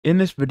In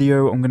this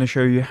video, I'm going to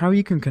show you how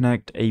you can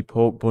connect a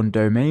Porkbun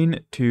domain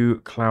to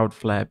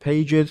Cloudflare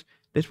pages.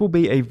 This will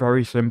be a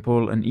very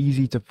simple and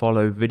easy to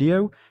follow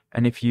video,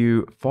 and if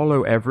you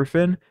follow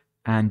everything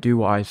and do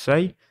what I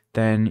say,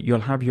 then you'll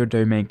have your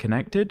domain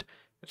connected.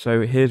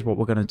 So here's what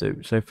we're going to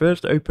do. So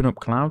first open up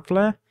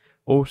Cloudflare,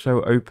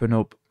 also open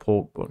up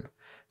Porkbun.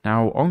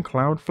 Now on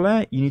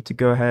Cloudflare, you need to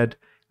go ahead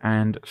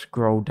and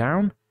scroll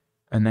down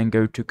and then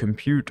go to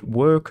Compute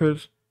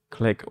Workers.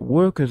 Click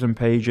Workers and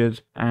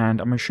Pages, and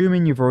I'm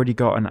assuming you've already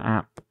got an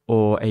app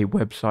or a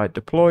website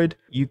deployed.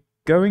 You're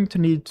going to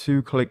need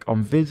to click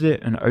on Visit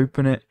and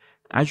open it.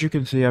 As you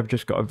can see, I've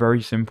just got a very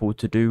simple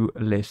to-do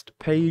list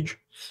page.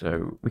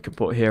 So we can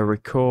put here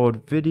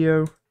record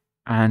video,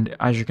 and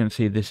as you can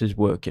see, this is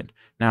working.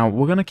 Now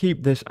we're going to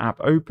keep this app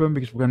open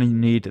because we're going to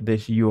need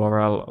this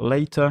URL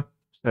later.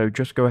 So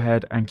just go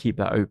ahead and keep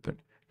that open.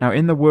 Now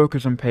in the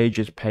Workers and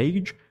Pages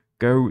page,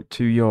 go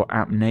to your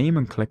app name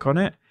and click on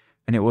it,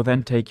 and it will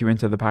then take you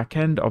into the back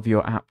end of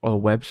your app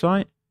or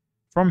website.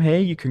 From here,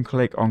 you can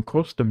click on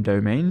Custom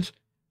Domains,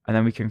 and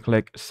then we can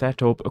click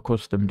Set up a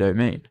custom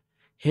domain.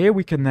 Here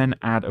we can then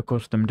add a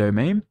custom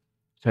domain.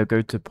 So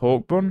go to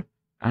Porkbun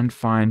and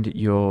find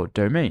your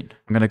domain.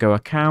 I'm going to go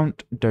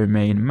Account,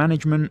 Domain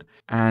Management,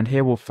 and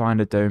here we'll find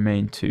a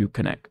domain to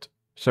connect.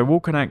 So we'll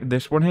connect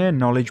this one here,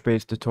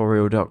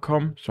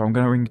 knowledgebasetutorial.com. So I'm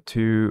going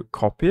to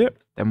copy it,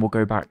 then we'll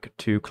go back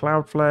to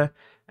Cloudflare,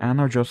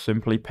 and I'll just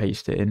simply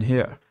paste it in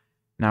here.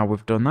 Now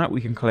we've done that,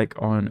 we can click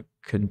on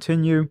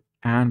Continue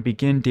and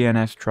begin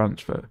DNS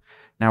transfer.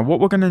 Now what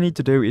we're going to need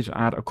to do is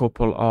add a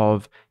couple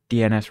of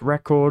DNS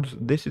records.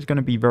 This is going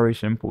to be very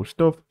simple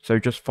stuff, so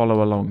just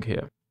follow along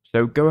here.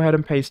 So go ahead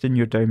and paste in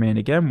your domain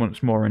again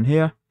once more in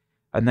here,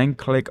 and then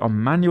click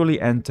on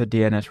Manually Enter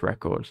DNS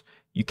Records.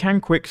 You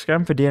can quick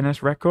scan for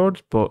DNS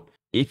records, but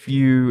if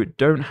you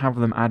don't have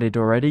them added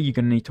already, you're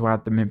going to need to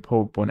add them in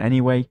Porkbun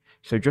anyway.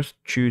 So just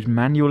choose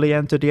Manually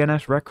Enter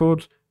DNS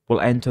Records. We'll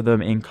enter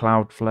them in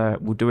Cloudflare.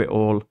 We'll do it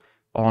all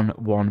on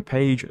one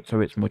page, so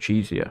it's much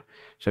easier.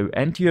 So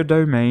enter your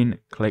domain,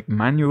 click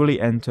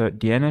Manually Enter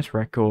DNS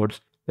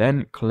Records,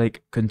 then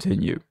click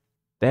Continue.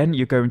 Then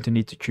you're going to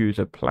need to choose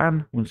a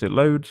plan once it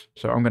loads.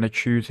 So I'm going to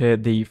choose here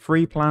the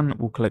free plan.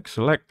 We'll click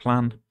Select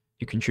Plan.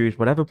 You can choose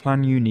whatever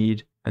plan you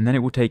need, and then it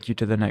will take you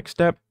to the next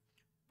step,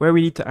 where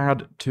we need to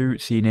add two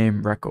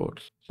CNAME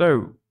records.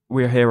 So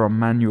we're here on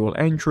Manual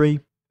Entry.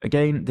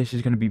 Again, this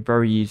is going to be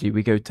very easy.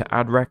 We go to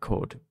Add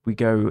Record, we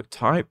go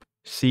type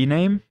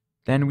CNAME,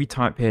 then we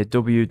type here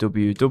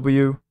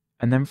www,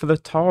 and then for the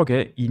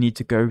target, you need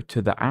to go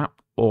to the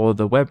app or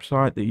the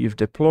website that you've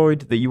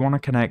deployed that you want to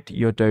connect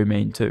your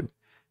domain to.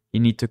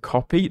 You need to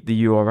copy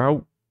the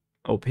URL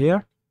up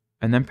here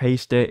and then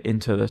paste it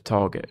into the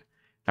target.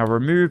 Now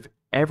remove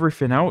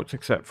everything else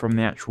except from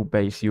the actual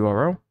base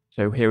URL.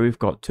 So here we've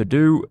got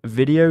to-do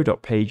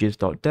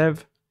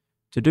video.pages.dev,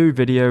 to-do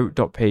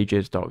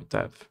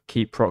video.pages.dev.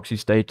 Keep proxy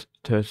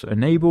status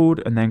enabled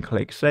and then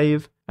click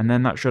save, and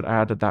then that should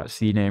add that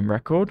CNAME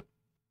record.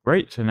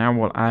 Great, so now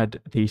we'll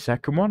add the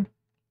second one.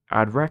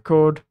 Add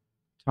record,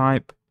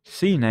 type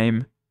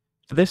CNAME.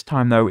 For this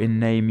time though, in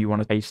name you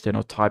want to paste in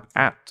or type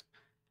at,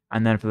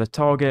 and then for the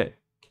target,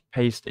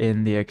 paste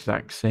in the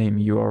exact same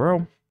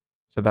URL.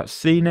 So that's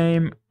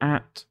CNAME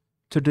at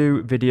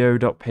to-do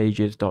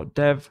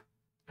video.pages.dev,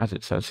 as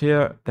it says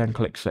here, then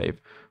click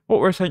save. What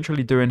we're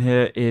essentially doing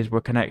here is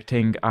we're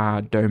connecting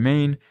our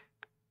domain,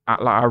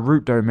 our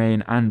root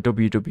domain, and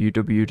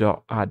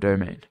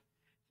www.our-domain.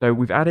 So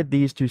we've added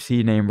these two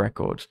CNAME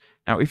records.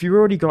 Now, if you've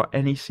already got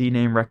any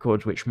CNAME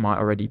records which might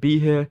already be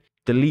here,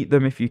 delete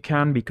them if you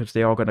can, because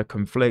they are going to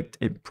conflict.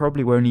 It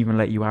probably won't even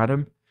let you add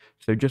them.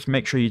 So just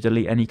make sure you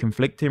delete any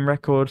conflicting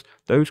records.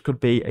 Those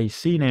could be a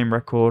CNAME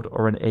record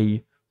or an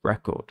A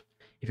record.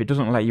 If it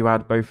doesn't let you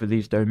add both of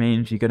these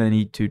domains, you're going to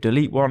need to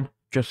delete one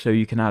just so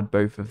you can add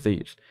both of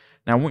these.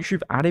 Now, once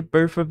you've added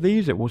both of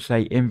these, it will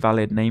say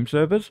invalid name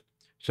servers.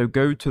 So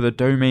go to the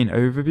domain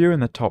overview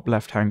in the top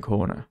left-hand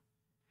corner.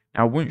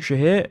 Now, once you're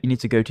here, you need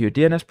to go to your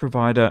DNS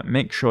provider,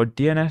 make sure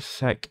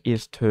DNSSEC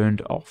is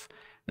turned off.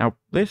 Now,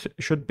 this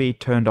should be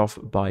turned off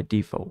by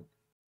default.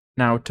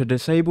 Now, to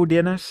disable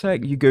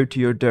DNSSEC, you go to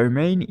your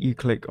domain, you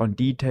click on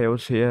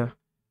details here,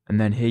 and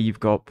then here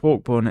you've got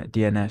Porkbun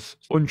DNS.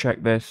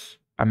 Uncheck this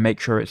and make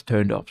sure it's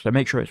turned off. So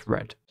make sure it's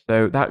red.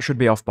 So that should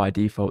be off by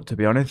default, to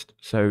be honest.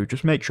 So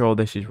just make sure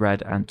this is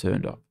red and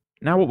turned off.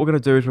 Now what we're going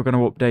to do is we're going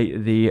to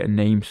update the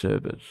name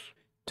servers.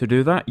 To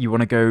do that, you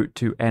want to go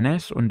to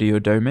NS under your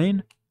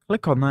domain,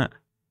 click on that,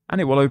 and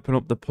it will open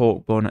up the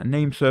Porkbun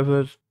name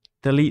servers,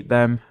 delete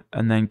them,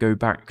 and then go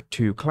back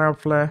to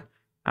Cloudflare,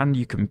 and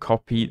you can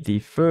copy the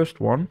first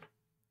one,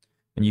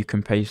 and you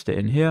can paste it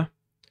in here.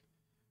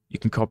 You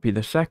can copy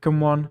the second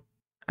one,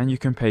 and you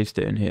can paste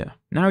it in here.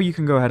 Now you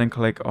can go ahead and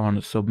click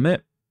on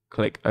Submit,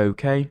 click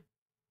OK.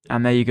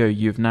 And there you go,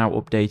 you've now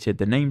updated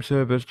the name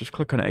servers. Just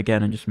click on it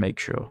again and just make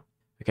sure.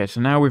 Okay,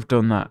 so now we've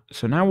done that.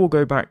 So now we'll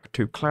go back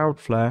to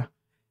Cloudflare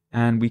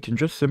and we can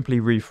just simply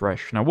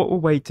refresh. Now what we're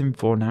waiting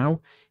for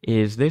now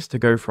is this to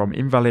go from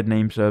invalid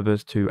name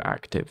servers to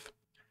active.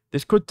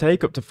 This could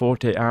take up to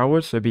 48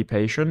 hours, so be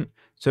patient.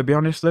 So to be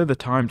honest though, the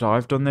times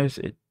I've done this,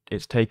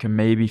 it's taken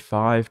maybe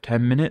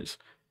 5-10 minutes,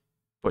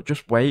 but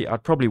just wait.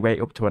 I'd probably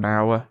wait up to an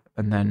hour,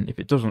 and then if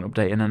it doesn't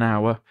update in an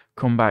hour,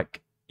 come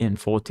back in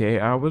 48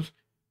 hours.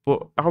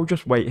 But I'll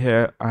just wait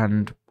here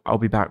and I'll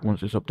be back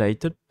once it's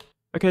updated.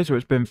 Okay, so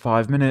it's been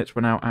 5 minutes,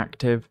 we're now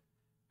active,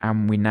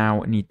 and we now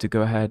need to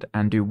go ahead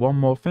and do one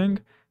more thing.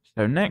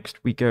 So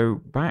next we go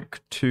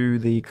back to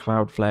the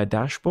Cloudflare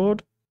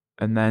dashboard,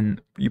 and then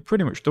you're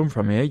pretty much done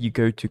from here. You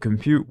go to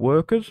compute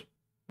workers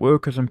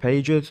and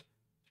pages,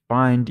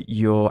 find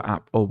your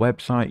app or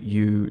website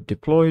you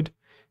deployed,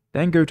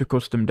 then go to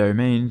custom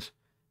domains,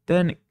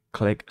 then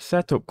click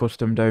set up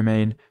custom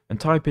domain and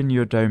type in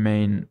your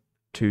domain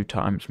 2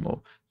 times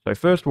more. So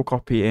first we'll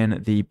copy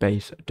in the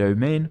base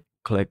domain,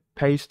 click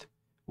paste,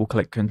 we'll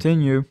click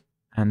continue,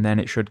 and then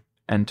it should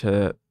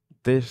enter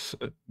this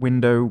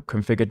window,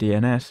 configure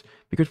DNS.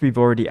 Because we've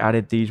already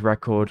added these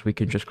records, we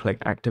can just click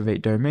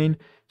activate domain.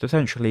 It's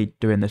essentially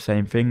doing the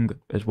same thing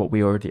as what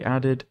we already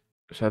added.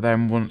 So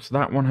then once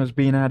that one has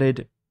been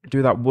added,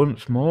 do that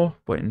once more,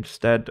 but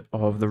instead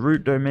of the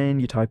root domain,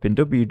 you type in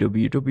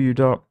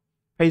www.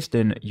 Paste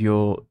in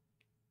your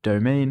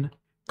domain,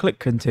 click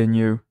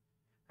continue,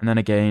 and then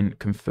again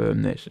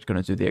confirm this. It's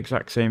going to do the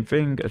exact same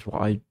thing as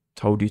what I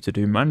told you to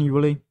do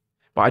manually.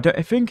 But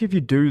I think if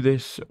you do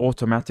this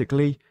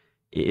automatically,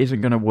 it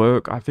isn't going to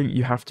work. I think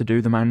you have to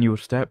do the manual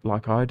step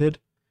like I did.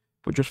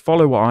 But just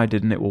follow what I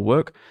did and it will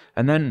work.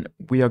 And then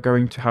we are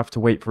going to have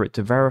to wait for it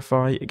to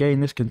verify. Again,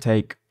 this can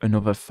take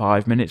another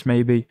 5 minutes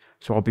maybe.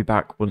 So I'll be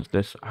back once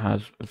this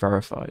has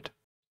verified.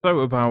 So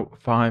about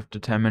 5 to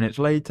 10 minutes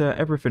later,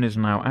 everything is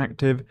now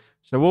active.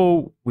 So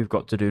all we've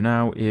got to do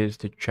now is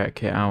to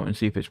check it out and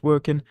see if it's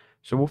working.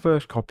 So we'll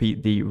first copy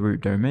the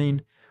root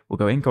domain. We'll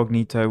go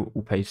incognito,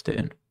 we'll paste it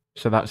in.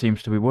 So that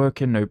seems to be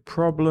working, no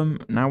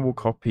problem. Now we'll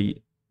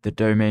copy the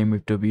domain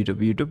with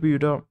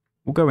www.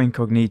 We'll go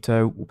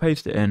incognito, we'll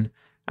paste it in,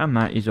 and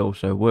that is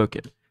also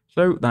working.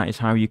 So that is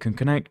how you can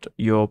connect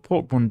your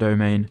Porkbun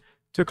domain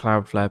to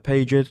Cloudflare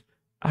pages.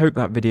 I hope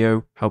that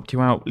video helped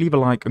you out. Leave a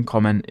like and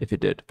comment if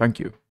it did. Thank you.